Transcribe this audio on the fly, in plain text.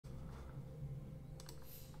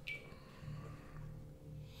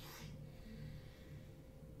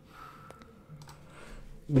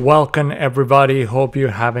Welcome everybody. Hope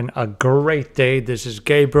you're having a great day. This is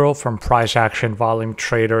Gabriel from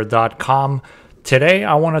PriceActionVolumeTrader.com. Today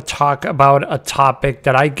I want to talk about a topic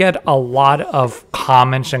that I get a lot of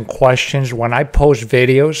comments and questions when I post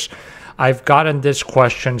videos. I've gotten this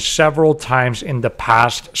question several times in the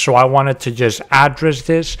past, so I wanted to just address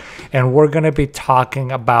this, and we're going to be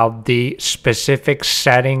talking about the specific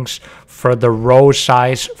settings for the row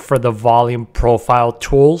size for the volume profile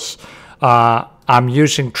tools. I'm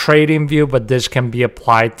using TradingView, but this can be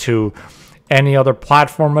applied to any other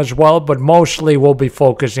platform as well. But mostly we'll be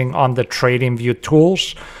focusing on the TradingView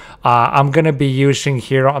tools. I'm going to be using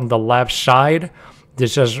here on the left side.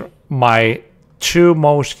 This is my two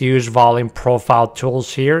most used volume profile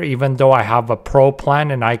tools here, even though I have a pro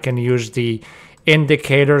plan and I can use the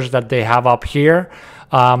indicators that they have up here.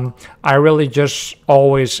 I really just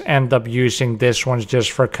always end up using this ones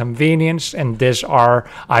just for convenience, and these are,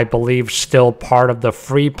 I believe, still part of the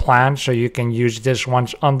free plan, so you can use this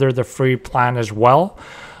ones under the free plan as well.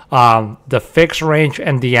 The fixed range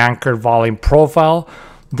and the anchored volume profile,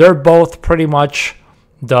 they're both pretty much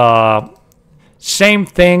the same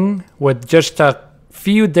thing with just a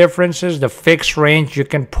few differences. The fixed range, you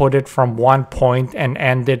can put it from one point and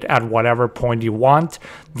end it at whatever point you want.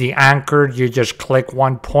 The anchored, you just click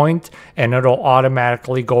one point and it'll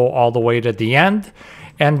automatically go all the way to the end.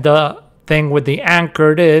 And the thing with the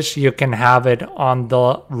anchored is you can have it on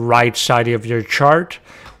the right side of your chart,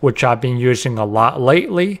 which I've been using a lot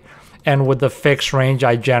lately. And with the fixed range,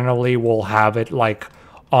 I generally will have it like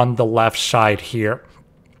on the left side here.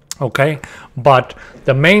 Okay, but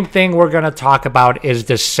the main thing we're going to talk about is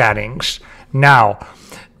the settings. Now,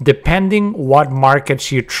 depending what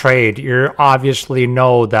markets you trade, you obviously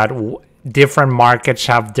know that different markets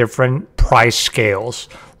have different price scales.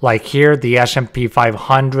 Like here, the S&P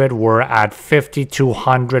 500, we're at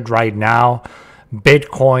 5,200 right now.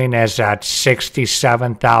 Bitcoin is at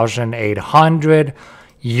 67,800.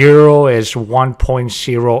 Euro is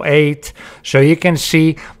 1.08. So you can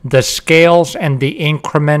see the scales and the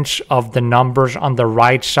increments of the numbers on the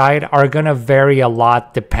right side are going to vary a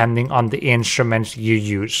lot depending on the instruments you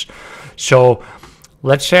use. So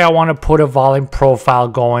let's say I want to put a volume profile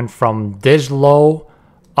going from this low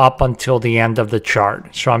up until the end of the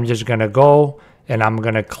chart. So I'm just going to go and I'm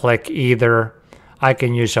going to click either. I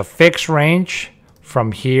can use a fixed range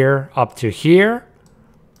from here up to here,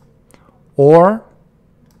 or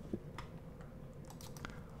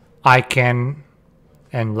I can,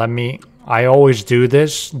 and I always do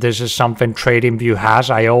this. This is something TradingView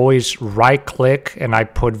has. I always right click and I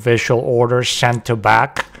put visual order send to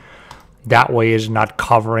back. That way is not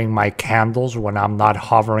covering my candles when I'm not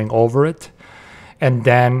hovering over it. And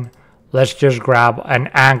then let's just grab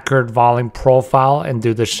an anchored volume profile and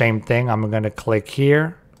do the same thing. I'm going to click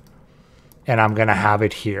here and I'm going to have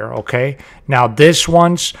it here. Okay, now this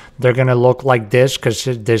ones, they're going to look like this because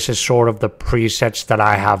this is sort of the presets that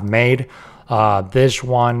I have made. This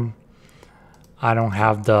one, I don't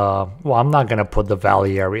have well, I'm not going to put the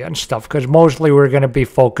value area and stuff because mostly we're going to be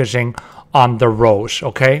focusing on the rows.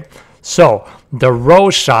 Okay, so the row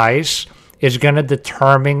size is going to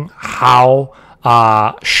determine how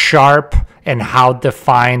sharp and how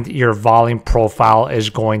defined your volume profile is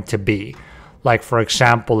going to be. Like for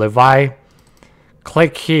example, if I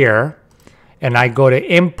click here and I go to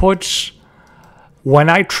inputs,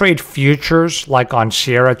 when I trade futures like on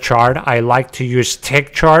Sierra chart, I like to use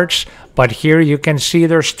tick charts, but here you can see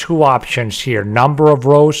there's two options here: number of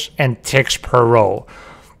rows and ticks per row.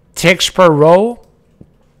 Ticks per row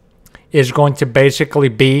is going to basically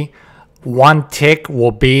be one tick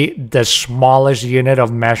will be the smallest unit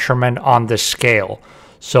of measurement on the scale.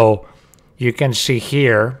 So you can see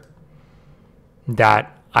here that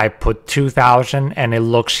I put 2,000 and it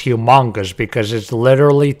looks humongous because it's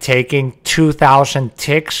literally taking 2,000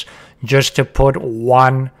 ticks just to put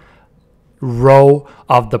one row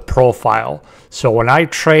of the profile. So when I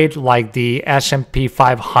trade like the S&P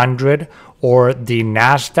 500 or the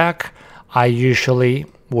NASDAQ, I usually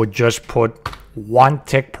would just put one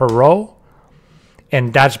tick per row,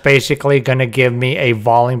 and that's basically going to give me a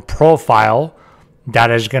volume profile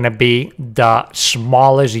that is going to be the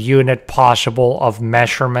smallest unit possible of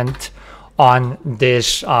measurement on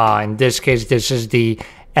this. In this case, this is the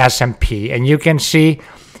S&P. And you can see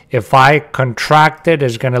if I contract it,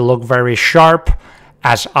 it's going to look very sharp.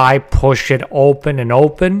 As I push it open and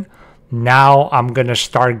open, now I'm going to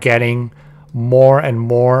start getting more and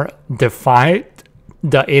more defined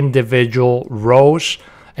the individual rows.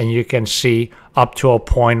 And you can see up to a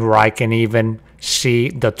point where I can even see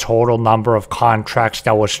the total number of contracts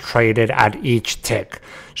that was traded at each tick.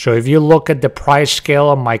 So if you look at the price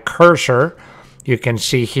scale of my cursor, You can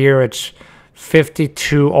see here it's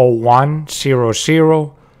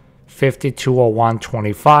 5201.00,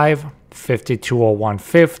 5201.25,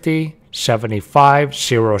 5201.50,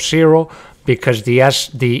 75.00, because the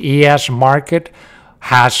ES market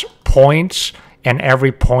has points, and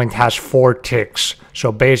every point has 4 ticks.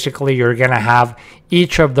 So basically you're going to have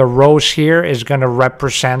each of the rows here is going to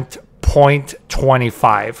represent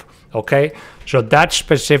 0.25. Okay, so that's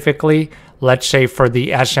specifically, let's say, for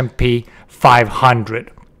the S&P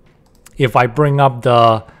 500. If I bring up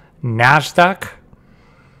the NASDAQ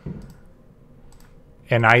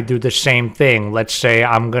and I do the same thing, let's say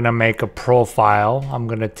I'm going to make a profile. I'm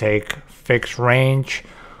going to take fixed range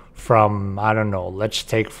from, I don't know, let's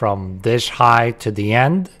take from this high to the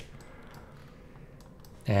end.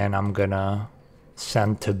 And I'm going to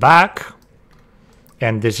send to back.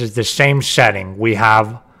 And this is the same setting. We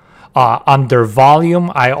have under volume,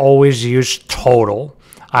 I always use total.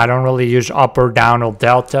 I don't really use up or down or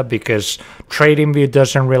delta because TradingView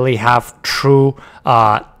doesn't really have true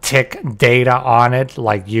tick data on it.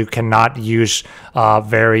 Like you cannot use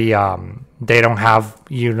they don't have,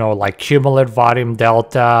 you know, like cumulative volume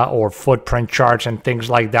delta or footprint charts and things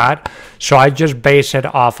like that. So I just base it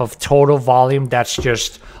off of total volume. That's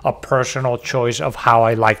just a personal choice of how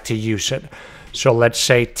I like to use it. So let's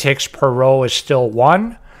say ticks per row is still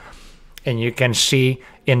 1. And you can see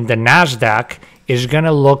in the NASDAQ is going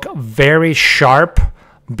to look very sharp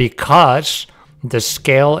because the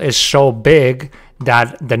scale is so big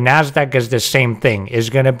that the NASDAQ is the same thing.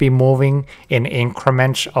 Is going to be moving in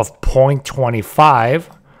increments of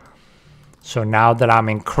 0.25. So now that I'm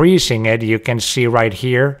increasing it, you can see right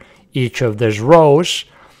here each of these rows.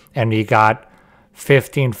 And you got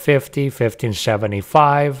 1550,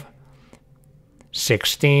 1575.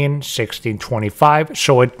 16, 1625.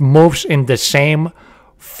 So it moves in the same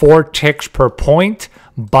 4 ticks per point,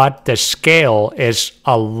 but the scale is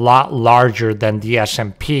a lot larger than the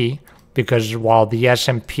S&P, because while the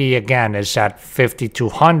S&P again is at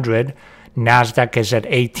 5,200, NASDAQ is at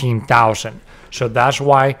 18,000. So that's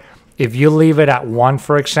why if you leave it at 1,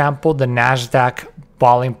 for example, the NASDAQ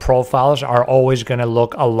volume profiles are always going to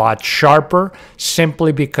look a lot sharper,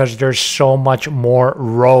 simply because there's so much more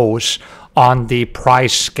rows on the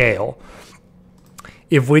price scale.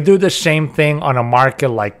 If we do the same thing on a market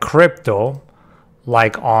like crypto,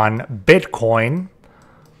 like on Bitcoin,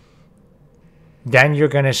 then you're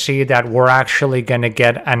going to see that we're actually going to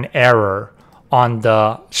get an error on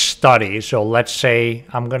the study. So let's say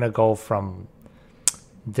I'm going to go from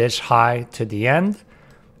this high to the end,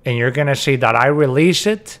 and you're going to see that I release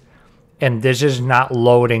it and this is not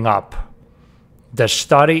loading up. The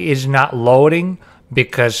study is not loading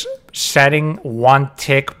because setting 1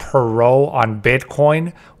 tick per row on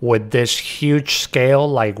Bitcoin with this huge scale,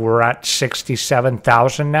 like we're at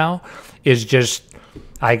 67,000 now, is just,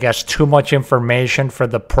 I guess, too much information for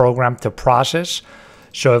the program to process.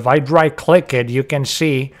 So if I right click it, you can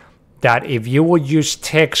see that if you would use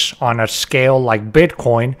ticks on a scale like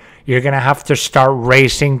Bitcoin, you're going to have to start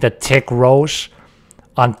racing the tick rows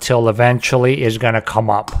until eventually it's going to come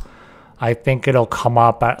up. I think it'll come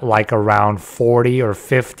up at like around 40 or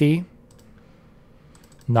 50.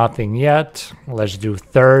 Nothing yet. Let's do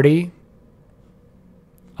 30.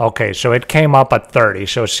 Okay, so it came up at 30.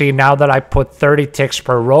 So see, now that I put 30 ticks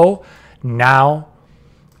per row, now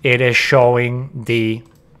it is showing the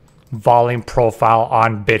volume profile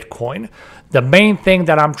on Bitcoin. The main thing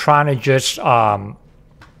that I'm trying to just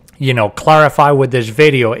clarify with this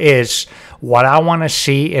video is what I want to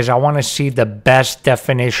see is I want to see the best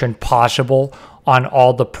definition possible on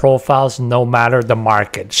all the profiles, no matter the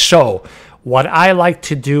market. So what I like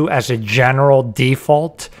to do as a general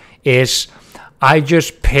default is I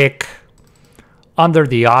just pick under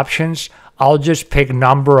the options, I'll just pick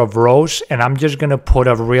number of rows, and I'm just going to put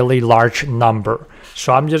a really large number.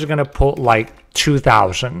 So I'm just going to put like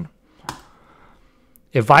 2,000.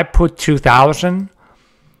 If I put 2,000,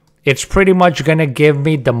 it's pretty much going to give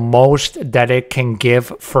me the most that it can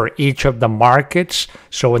give for each of the markets.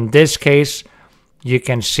 So in this case, you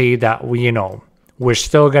can see that we're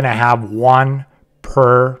still going to have 1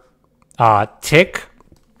 per tick,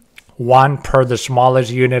 1 per the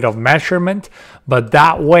smallest unit of measurement. But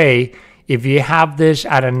that way, if you have this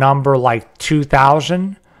at a number like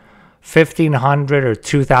 2,000, 1,500 or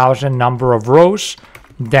 2,000 number of rows,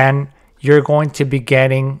 then you're going to be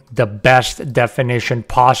getting the best definition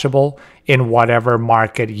possible in whatever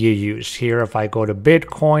market you use. Here, if I go to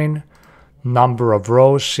Bitcoin, number of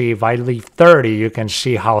rows, see if I leave 30, you can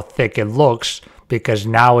see how thick it looks, because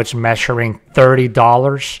now it's measuring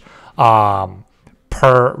 $30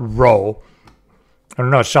 per row. or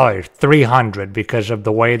no, sorry, 300, because of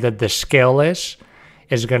the way that the scale is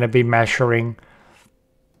going to be measuring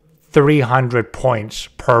 300 points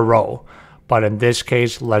per row. But in this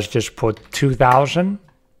case, let's just put 2000.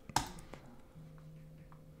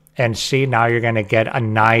 And see, now you're going to get a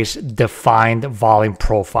nice defined volume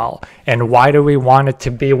profile. And why do we want it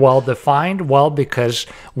to be well defined? Well, because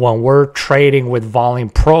when we're trading with volume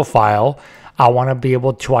profile, I want to be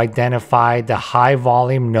able to identify the high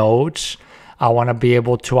volume nodes. I want to be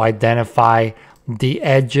able to identify the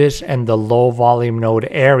edges and the low volume node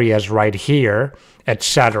areas right here,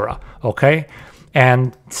 etc. Okay?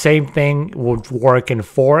 And same thing would work in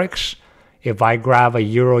Forex. If I grab a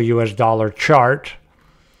Euro US dollar chart,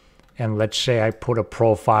 and let's say I put a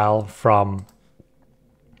profile from,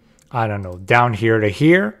 I don't know, down here to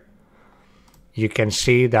here, you can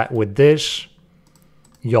see that with this,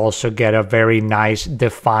 you also get a very nice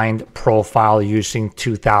defined profile using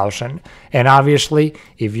 2000. And obviously,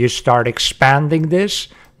 if you start expanding this,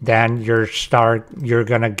 then you're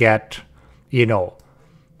gonna get, you know,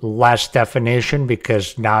 less definition,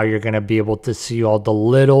 because now you're gonna be able to see all the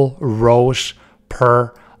little rows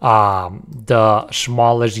per the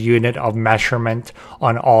smallest unit of measurement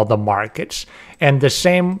on all the markets. And the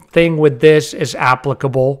same thing with this is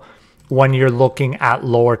applicable when you're looking at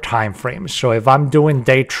lower time frames. So if I'm doing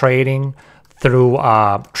day trading through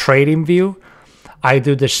TradingView, I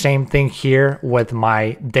do the same thing here with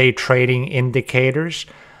my day trading indicators.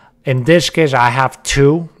 In this case, I have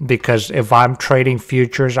two, because if I'm trading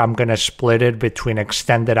futures, I'm going to split it between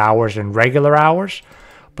extended hours and regular hours.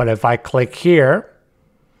 But if I click here,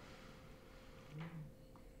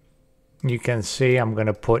 you can see I'm going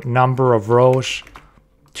to put number of rows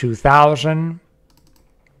 2000,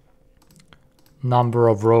 number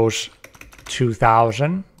of rows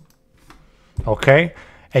 2000. Okay,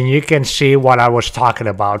 and you can see what I was talking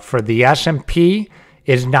about. For the S&P,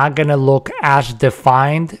 is not going to look as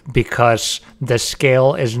defined because the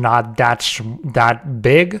scale is not that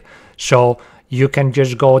big. So you can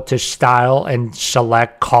just go to style and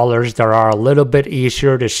select colors that are a little bit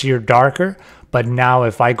easier to see or darker. But now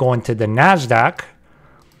if I go into the NASDAQ,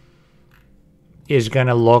 is going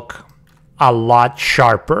to look a lot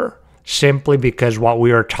sharper, simply because what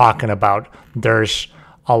we were talking about. There's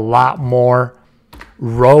a lot more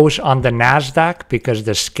rows on the NASDAQ because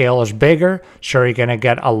the scale is bigger, so you're going to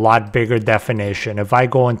get a lot bigger definition. If I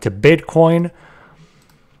go into Bitcoin,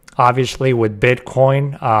 obviously with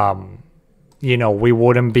Bitcoin, you know, we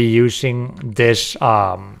wouldn't be using this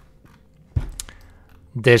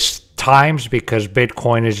this times, because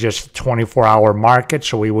Bitcoin is just a 24-hour market,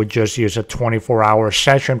 so we would just use a 24-hour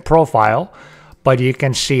session profile. But you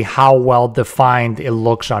can see how well defined it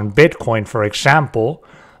looks on Bitcoin, for example,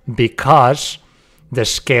 because the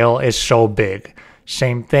scale is so big.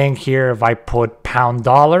 Same thing here, if I put pound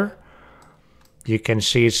dollar, you can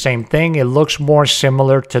see same thing. It looks more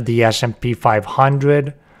similar to the S&P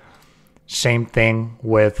 500. Same thing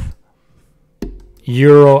with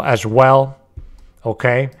euro as well.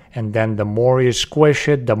 Okay, and then the more you squish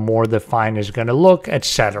it, the more defined it's going to look,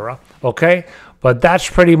 etc. Okay, but that's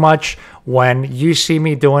pretty much when you see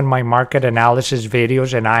me doing my market analysis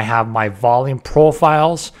videos and I have my volume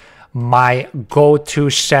profiles. My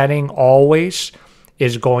go-to setting always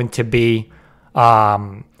is going to be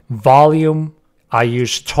volume. I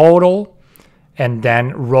use total, and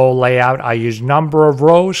then row layout, I use number of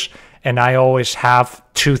rows, and I always have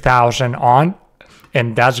 2000 on,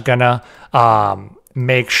 and that's gonna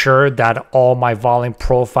make sure that all my volume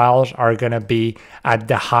profiles are gonna be at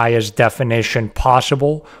the highest definition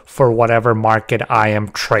possible for whatever market I am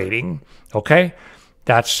trading. Okay,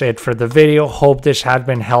 that's it for the video. Hope this had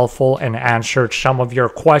been helpful and answered some of your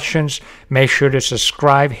questions. Make sure to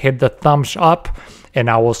subscribe, hit the thumbs up, and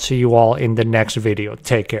I will see you all in the next video.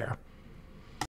 Take care.